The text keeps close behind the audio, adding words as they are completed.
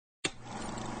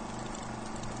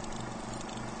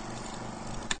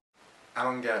I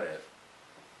don't get it.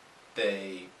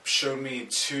 They showed me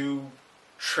two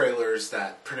trailers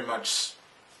that pretty much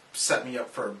set me up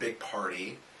for a big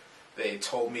party. They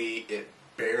told me it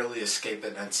barely escaped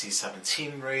an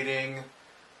NC-17 rating.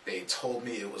 They told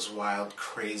me it was wild,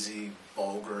 crazy,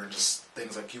 vulgar, just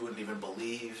things like you wouldn't even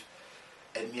believe.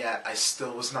 And yet, I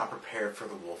still was not prepared for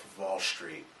The Wolf of Wall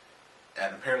Street.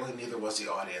 And apparently neither was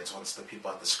the audience once the people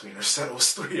at the screener said it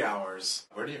was 3 hours.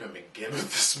 Where do you even begin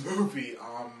with this movie?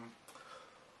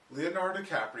 Leonardo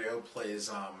DiCaprio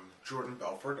plays Jordan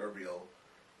Belfort, a real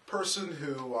person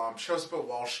who shows up at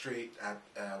Wall Street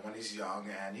when he's young,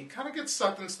 and he kind of gets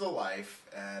sucked into the life,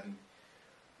 and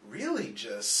really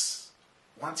just,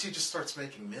 once he just starts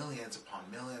making millions upon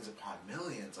millions upon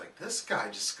millions, like, this guy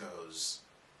just goes,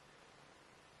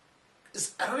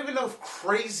 I don't even know if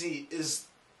crazy is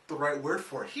the right word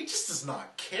for it. He just does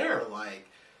not care. Like,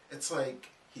 it's like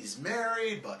he's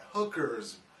married, but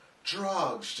hookers,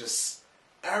 drugs, just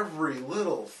every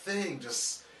little thing.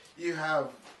 Just, you have,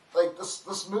 like,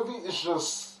 this movie is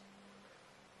just,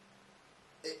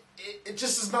 it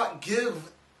just does not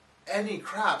give any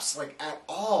craps, like, at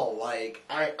all. Like,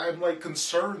 I'm like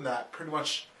concerned that pretty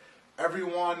much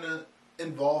everyone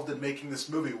involved in making this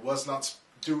movie was not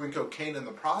doing cocaine in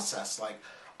the process. Like,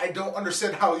 I don't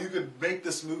understand how you could make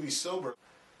this movie sober.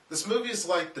 This movie is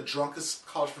like the drunkest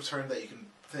college fraternity that you can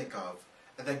think of,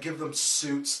 and then give them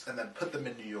suits and then put them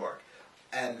in New York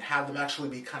and have them actually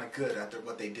be kind of good at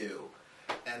what they do.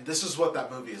 And this is what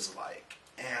that movie is like.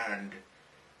 And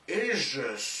it is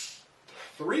just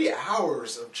 3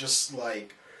 hours of just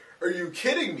like, are you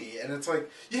kidding me? And it's like,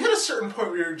 you hit a certain point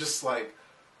where you're just like,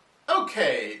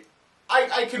 okay,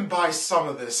 I can buy some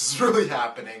of this is really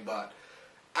happening, but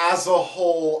as a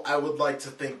whole, I would like to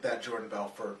think that Jordan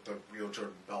Belfort, the real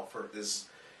Jordan Belfort, is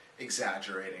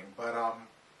exaggerating. But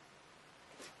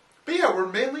yeah, we're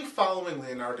mainly following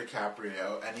Leonardo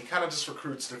DiCaprio, and he kind of just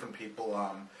recruits different people.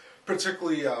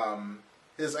 Particularly,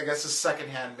 his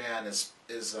second-hand man is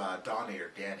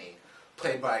Danny,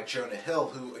 played by Jonah Hill,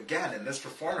 who, again, in this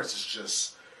performance is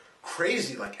just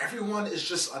crazy. Like, everyone is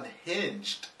just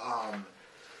unhinged.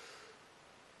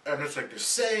 And it's like they're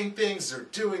saying things, they're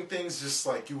doing things just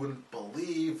like you wouldn't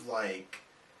believe. Like,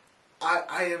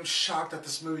 I am shocked that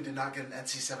this movie did not get an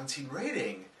NC-17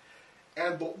 rating.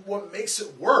 But what makes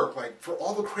it work, like, for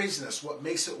all the craziness, what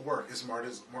makes it work is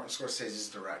Martin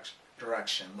Scorsese's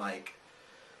direction. Like,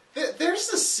 there's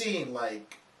this scene,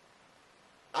 like,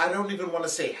 I don't even want to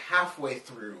say halfway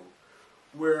through,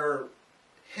 where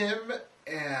Leonardo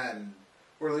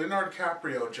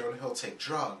DiCaprio and Jonah Hill take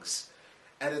drugs.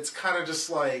 And it's kind of just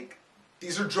like,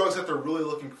 these are drugs that they're really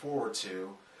looking forward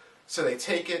to. So they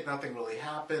take it, nothing really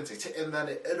happens, and then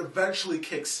it eventually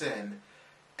kicks in.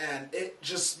 And it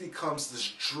just becomes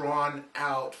this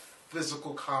drawn-out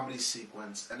physical comedy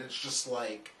sequence. And it's just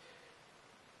like,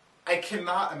 I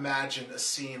cannot imagine a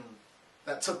scene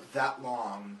that took that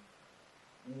long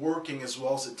working as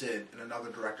well as it did in another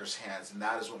director's hands. And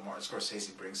that is what Martin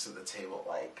Scorsese brings to the table.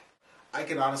 Like, I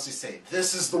can honestly say,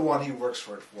 this is the one he works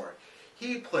for it for.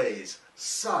 He plays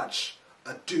such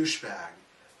a douchebag,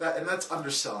 and that's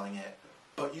underselling it,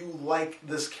 but you like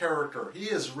this character. He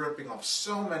is ripping off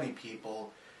so many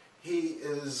people. He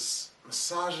is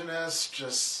misogynist,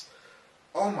 just,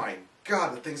 oh my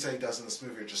god, the things that he does in this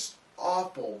movie are just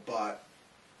awful, but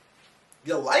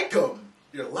you like him.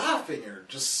 You're laughing, you're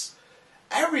just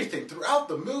everything throughout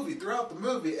the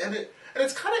movie, and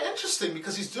it's kind of interesting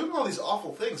because he's doing all these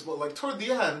awful things, but like toward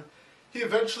the end, he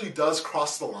eventually does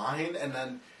cross the line, and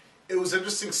then it was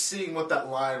interesting seeing what that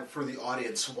line for the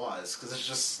audience was, because it's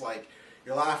just like,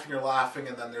 you're laughing,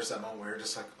 and then there's that moment where you're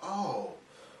just like, oh,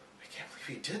 I can't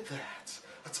believe he did that.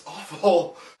 That's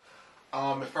awful.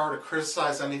 If I were to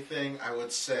criticize anything, I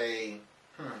would say,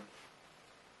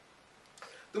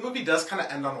 the movie does kind of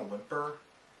end on a whimper,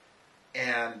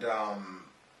 and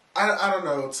I don't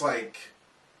know, it's like,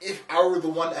 if I were the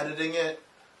one editing it,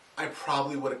 I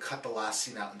probably would have cut the last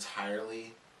scene out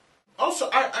entirely. Also,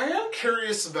 I am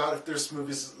curious about if this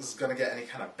movie is going to get any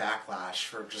kind of backlash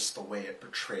for just the way it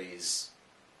portrays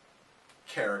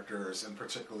characters, and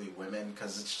particularly women,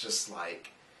 because it's just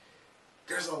like,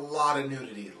 there's a lot of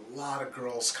nudity, a lot of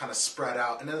girls kind of spread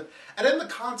out. And in the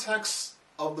context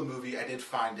of the movie, I did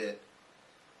find it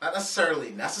not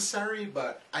necessarily necessary,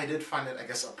 but I did find it, I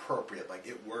guess, appropriate. Like,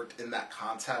 it worked in that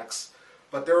context.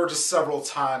 But there were just several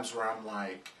times where I'm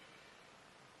like,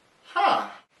 huh.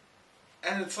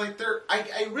 And it's like,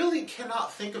 I really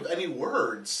cannot think of any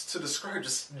words to describe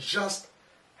just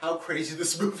how crazy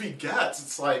this movie gets.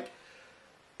 It's like,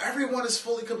 everyone is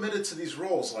fully committed to these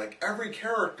roles. Like, every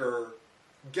character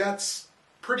gets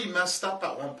pretty messed up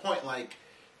at one point. Like,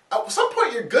 at some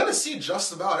point you're gonna see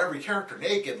just about every character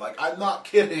naked. Like, I'm not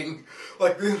kidding.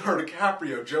 Like, Leonardo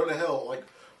DiCaprio, Jonah Hill, like,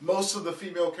 most of the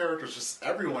female characters, just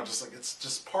everyone, just like, it's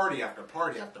just party after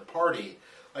party after party.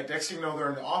 Like, next thing you know, they're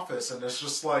in the office, and it's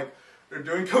just like, they're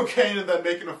doing cocaine and then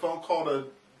making a phone call to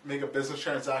make a business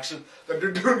transaction. Then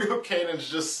they're doing cocaine, and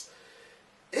it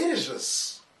is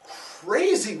just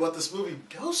crazy what this movie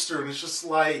goes through, and it's just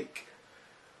like,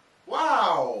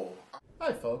 wow.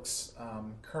 Hi folks,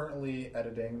 I'm currently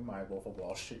editing my Wolf of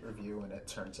Wall Street review, and it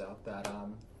turns out that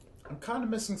I'm kind of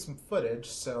missing some footage,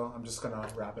 so I'm just gonna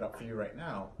wrap it up for you right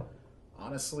now.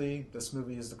 Honestly, this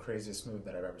movie is the craziest movie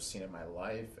that I've ever seen in my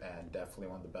life, and definitely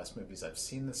one of the best movies I've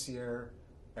seen this year.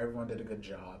 Everyone did a good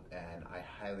job, and I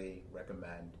highly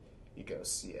recommend you go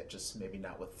see it, just maybe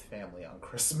not with family on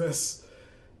Christmas.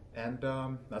 And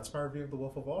that's my review of The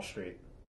Wolf of Wall Street.